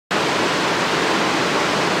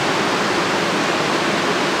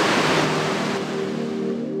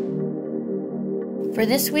For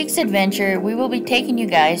this week's adventure, we will be taking you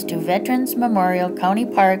guys to Veterans Memorial County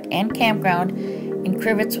Park and Campground in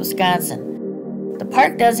Crivitz, Wisconsin. The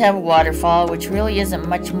park does have a waterfall, which really isn't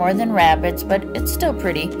much more than rapids, but it's still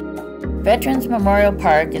pretty. Veterans Memorial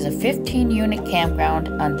Park is a 15-unit campground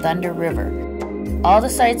on Thunder River. All the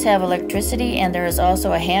sites have electricity, and there is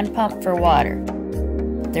also a hand pump for water.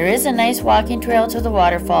 There is a nice walking trail to the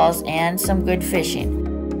waterfalls and some good fishing.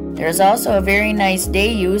 There is also a very nice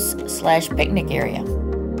day use / picnic area.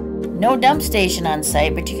 No dump station on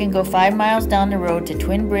site, but you can go 5 miles down the road to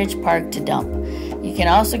Twin Bridge Park to dump. You can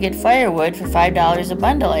also get firewood for $5 a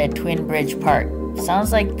bundle at Twin Bridge Park.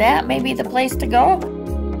 Sounds like that may be the place to go?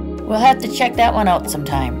 We'll have to check that one out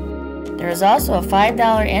sometime. There is also a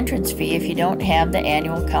 $5 entrance fee if you don't have the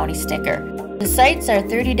annual county sticker. The sites are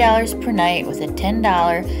 $30 per night with a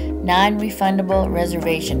 $10 non-refundable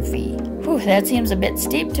reservation fee. Whew, that seems a bit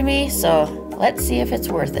steep to me, so let's see if it's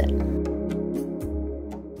worth it.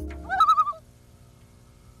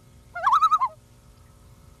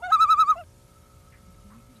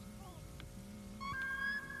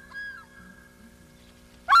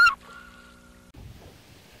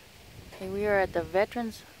 Okay, we are at the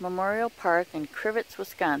Veterans Memorial Park in Crivitz,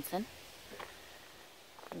 Wisconsin.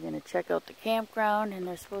 We're going to check out the campground, and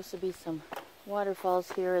there's supposed to be some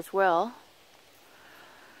waterfalls here as well.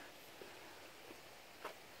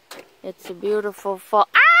 It's a beautiful fall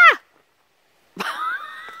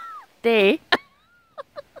day.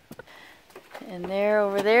 And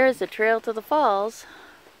over there is the trail to the falls.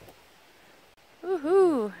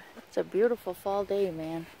 Woohoo! It's a beautiful fall day,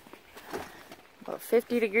 man. About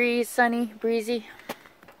 50 degrees, sunny, breezy.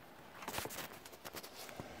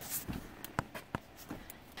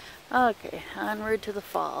 Okay, onward to the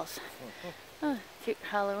falls. Oh, cute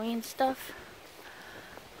Halloween stuff.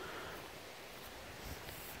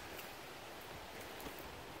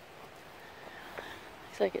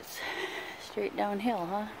 Looks like it's straight downhill,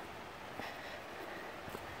 huh?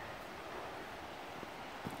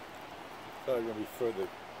 Probably gonna be further.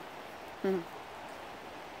 Looks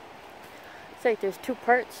like there's two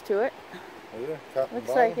parts to it. Oh yeah, top and Looks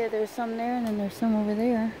bottom. like there's some there and then there's some over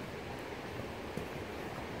there.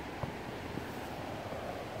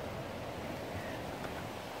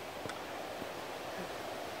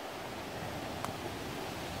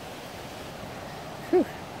 Whew,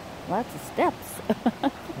 lots of steps.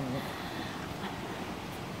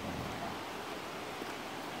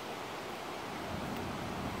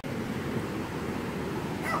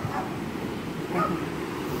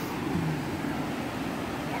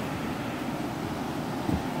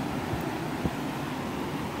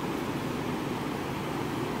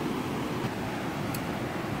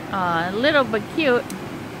 Aw, little but cute.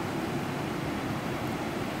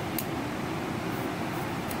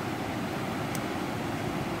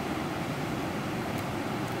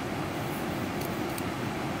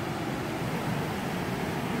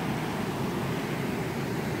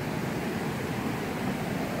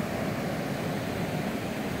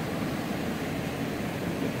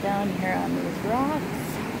 Get down here on these rocks.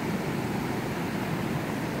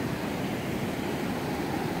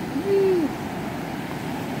 Whee!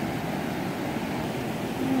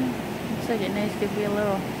 Looks like it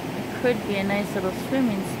could be a nice little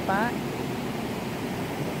swimming spot.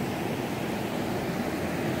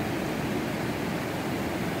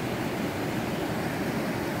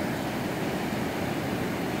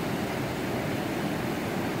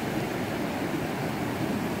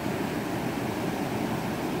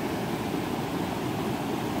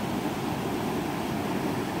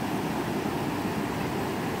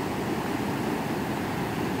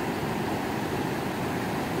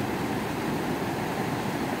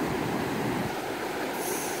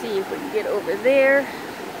 See if we can get over there.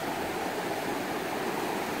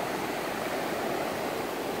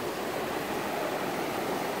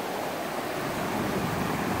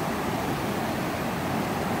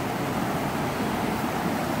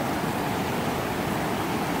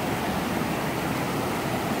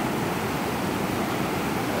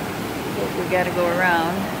 We gotta go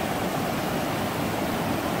around.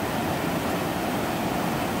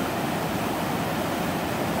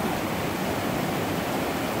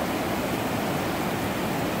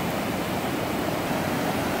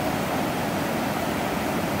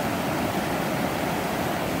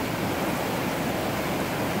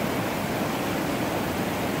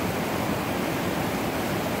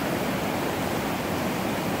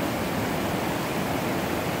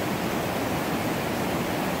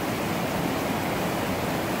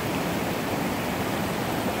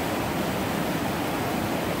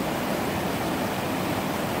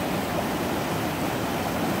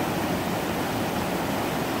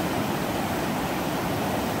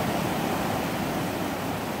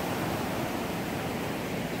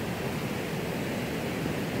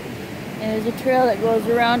 And there's a trail that goes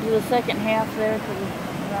around to the second half there,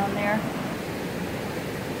 around there.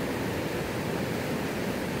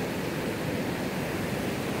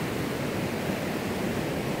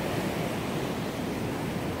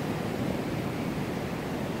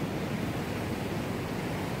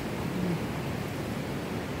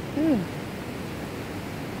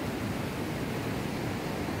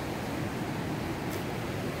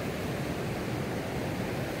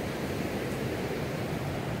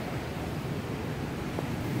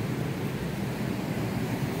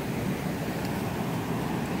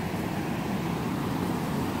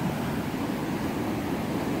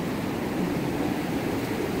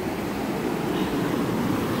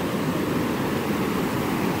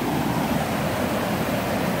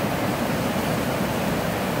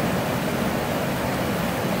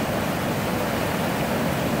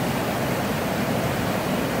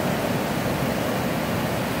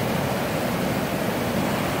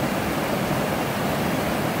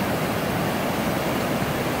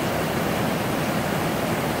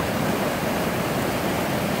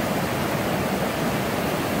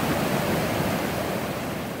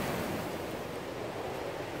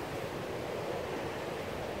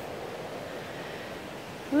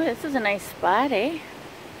 Ooh, this is a nice spot, eh?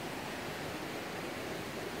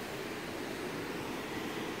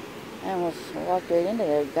 I almost walked right into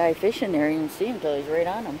the guy fishing there. You didn't see him until he's right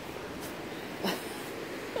on him.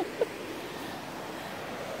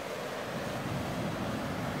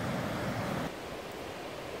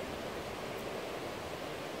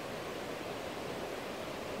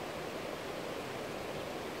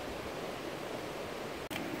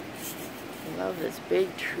 I love this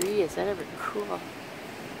big tree. Is that ever cool?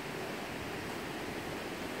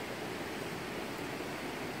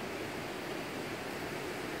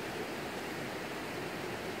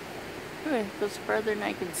 It goes farther than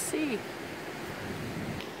I can see.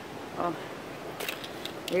 Oh,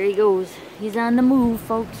 there he goes. He's on the move,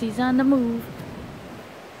 folks. He's on the move.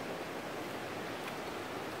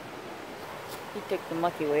 He took the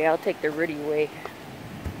mucky way. I'll take the rooty way.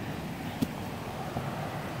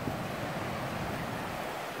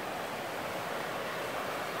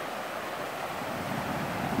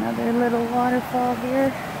 Another little waterfall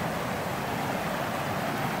here.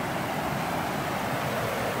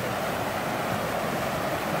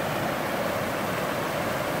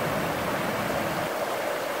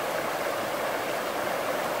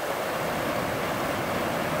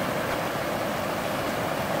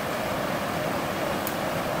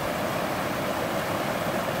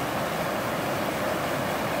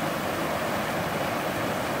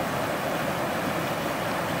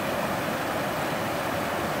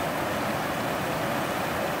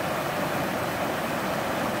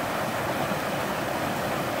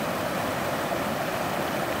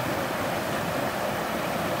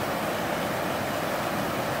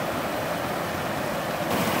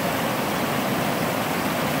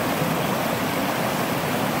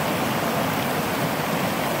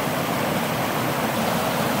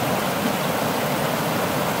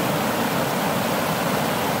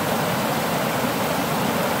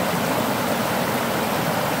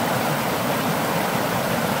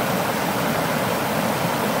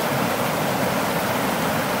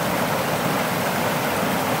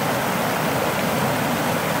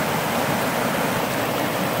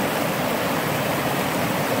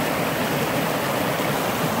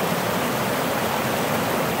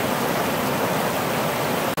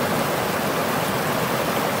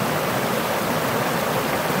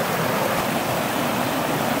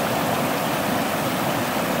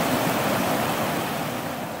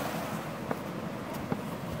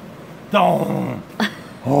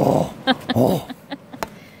 Oh.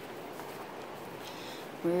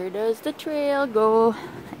 Where does the trail go?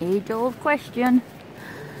 Age-old question.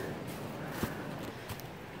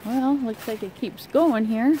 Well, looks like it keeps going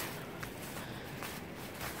here.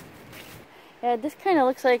 Yeah, this kind of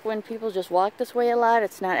looks like when people just walk this way a lot,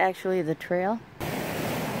 it's not actually the trail. You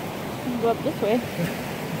can go up this way.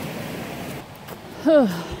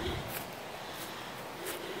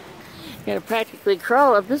 Gotta practically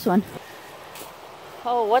crawl up this one.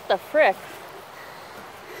 Oh, what the frick?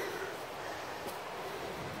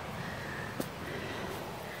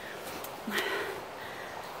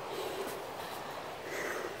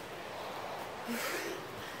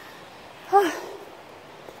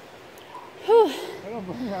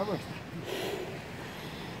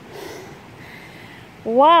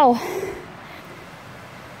 Wow.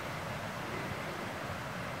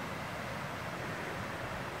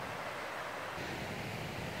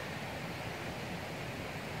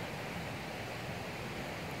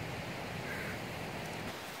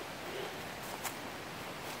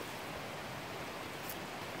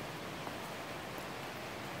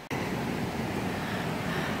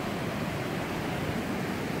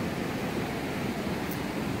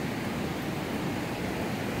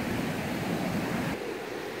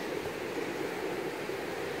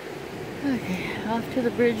 Okay, off to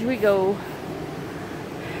the bridge we go.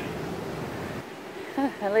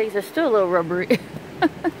 My legs are still a little rubbery.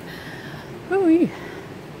 Ooh-wee.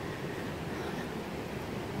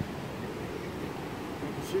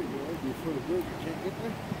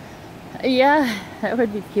 Yeah, that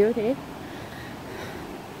would be cute, eh?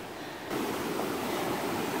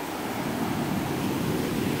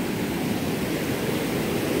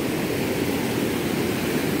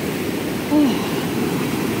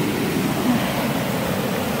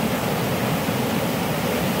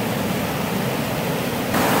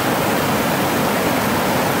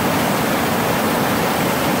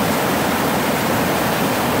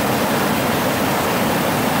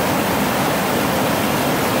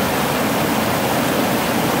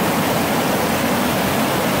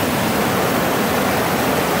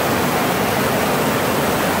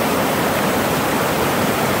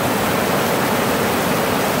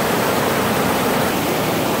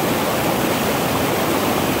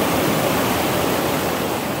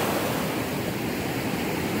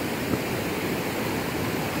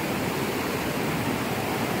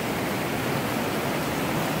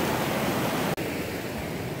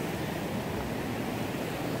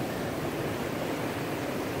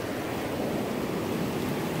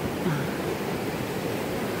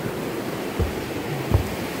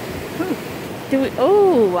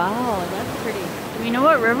 Oh, wow, that's pretty. Do we know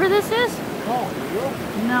what river this is? Oh,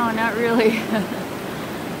 No, not really.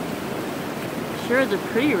 Sure, it's a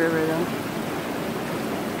pretty river though.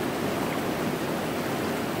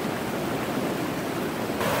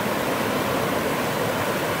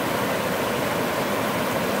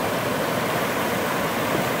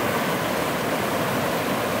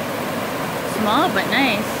 Small but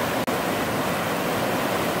nice.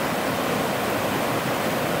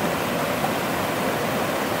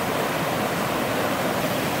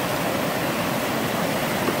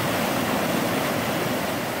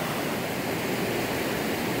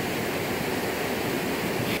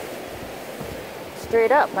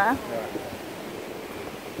 Straight up, huh?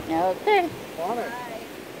 Yeah. Okay. On it.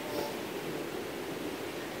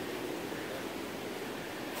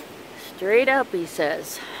 Straight up, he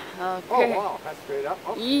says. Okay. Oh, wow, that's straight up.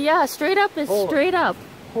 Oh. Yeah, straight up is straight up.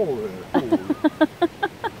 Holy.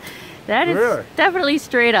 That is really? Definitely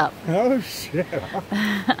straight up. Oh, shit.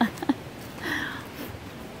 That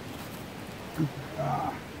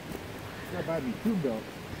might be too built.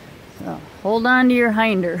 So, hold on to your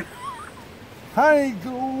hinder. Hi,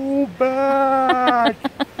 go back.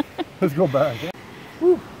 Let's go back.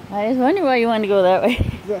 Whew. I was wondering why you wanted to go that way. I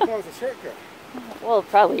thought it was a shortcut. Well, it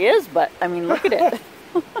probably is, but I mean, look at it.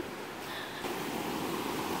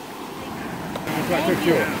 Thank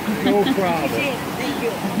you. No problem. Thank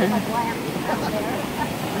you.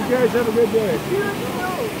 You guys have a good day.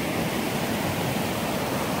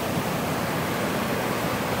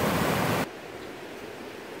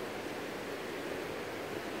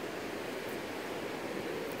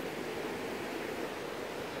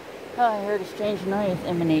 Oh, I heard a strange noise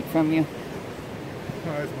emanate from you.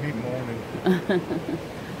 Oh, it's me moaning.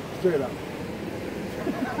 Straight up.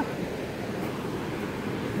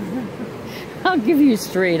 I'll give you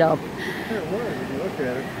straight up. It was, if you look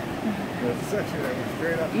at it. There's a section that was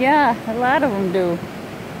straight up. Yeah, a lot of them do.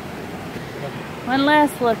 One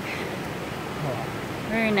last look.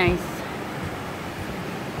 Very nice.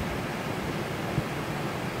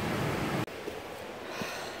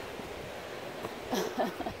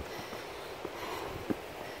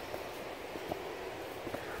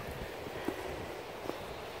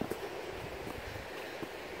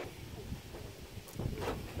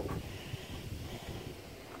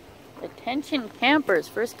 Attention campers,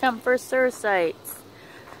 first come, first serve sites.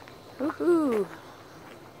 Woohoo!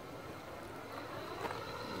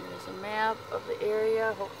 There's a map of the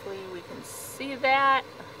area. Hopefully we can see that.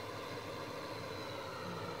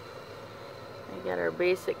 We got our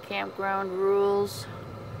basic campground rules.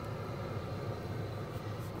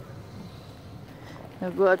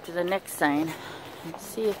 We'll go up to the next sign and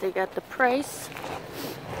see if they got the price.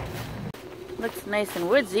 Looks nice and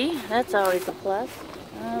woodsy. That's always a plus.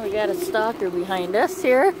 Oh, we got a stalker behind us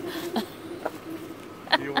here.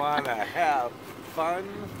 You want to have fun?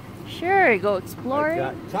 Sure, go exploring.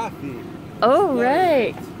 I got coffee. Oh,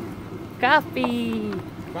 right. Coffee.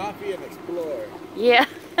 Coffee and explore. Yeah.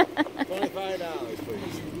 $25,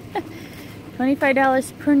 please.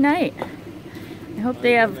 $25 per night. I hope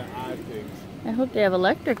they have. The odd things. I hope they have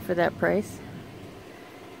electric for that price.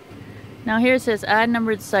 Now here it says odd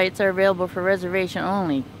numbered sites are available for reservation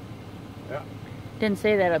only. Yeah. Didn't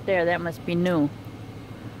say that up there. That must be new.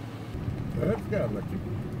 That's got electric.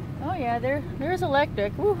 Oh yeah, there's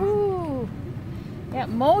electric. Woohoo! Yeah,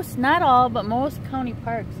 most, not all, but most county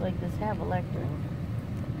parks like this have electric.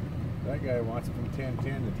 That guy wants from 10:10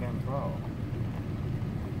 to 10:12.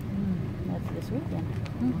 That's this weekend.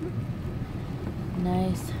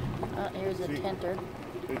 Nice. Oh, here's a tenter.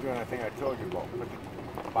 They're doing that thing I told you about. Put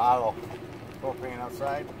the bottle propane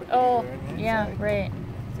outside. Put the Oh, heater in the yeah, inside. right.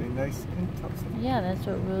 See, nice and toasty. Yeah, that's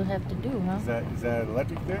what we'll have to do, huh? Is that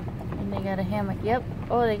electric there? And they got a hammock. Yep.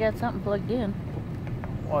 Oh, they got something plugged in.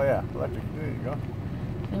 Oh yeah, electric. There you go.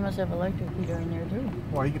 They must have electric heater in there too.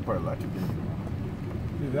 Well, you can put electric in.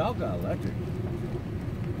 Dude, they all got electric.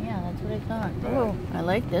 Yeah, that's what I thought. Oh, I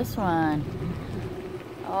like this one.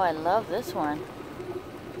 Oh, I love this one.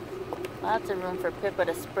 Lots of room for Pippa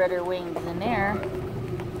to spread her wings in there.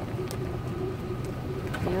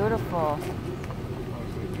 Beautiful.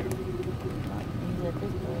 He's at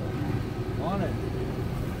this place. On it.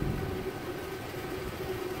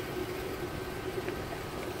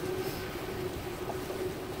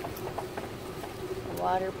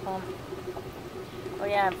 Water pump. Oh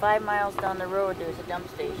yeah, and 5 miles down the road there's a dump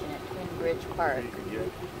station at Twin Bridge Park. You can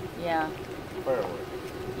get Yeah. firewood.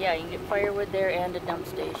 Yeah, you can get firewood there and a dump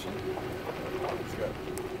station. It's good.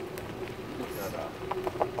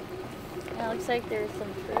 Yeah, it looks like there's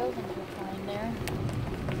some trails in behind there.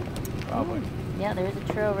 Probably. Yeah, there's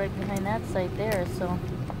a trail right behind that site there, so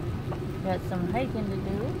got some hiking to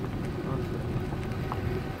do.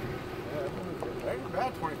 Yeah, ain't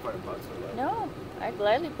bad, $25. No, I'd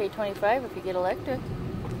gladly pay 25 if you get electric.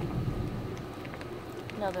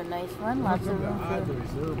 Another nice one, lots of room for... The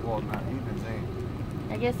reserve wall, not even name.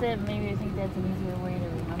 I guess that maybe I think that's an easier way to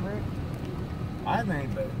remember it. I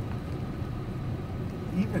think that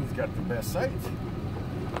Even's got the best sights.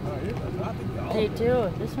 They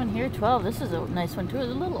do. This one here, 12. This is a nice one too.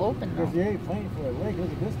 It's a little open though. Because you ain't playing for a leg.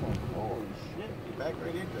 Look at this one. Holy shit. You back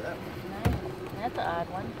right into that one. Nice. That's an odd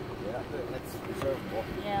one. Yeah, that's reservable.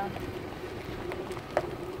 Yeah.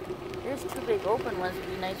 There's two big open ones would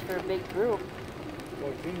be nice for a big group.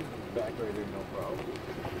 14 back right in, no problem.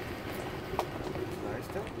 Nice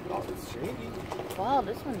too. Oh, it's shady. Wow,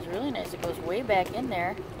 this one's really nice. It goes way back in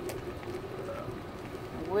there.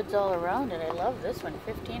 The woods all around it. I love this one.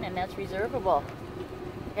 15, and that's reservable.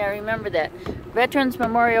 Yeah, remember that. Veterans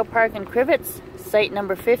Memorial Park in Crivitz, site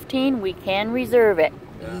number 15. We can reserve it.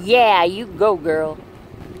 Yeah, you go, girl.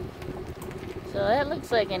 So that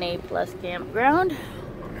looks like an A+ campground.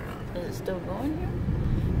 Is it still going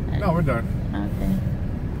here? No, we're done. Okay.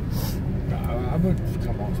 I would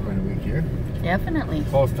come home, spend a week here. Definitely.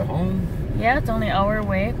 Close to home. Yeah, it's only an hour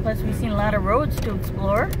away. Plus, we've seen a lot of roads to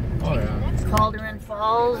explore. Oh, yeah. Calderon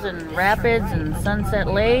Falls and Rapids and Sunset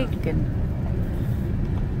Lake and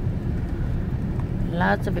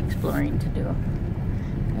lots of exploring to do.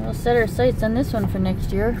 And we'll set our sights on this one for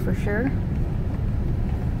next year for sure.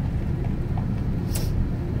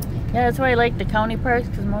 Yeah, that's why I like the county parks,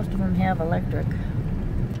 because most of them have electric.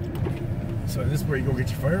 So this is where you go get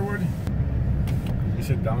your firewood? You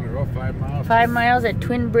said down the road 5 miles? 5 miles at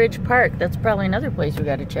Twin Bridge Park. That's probably another place we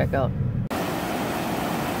got to check out.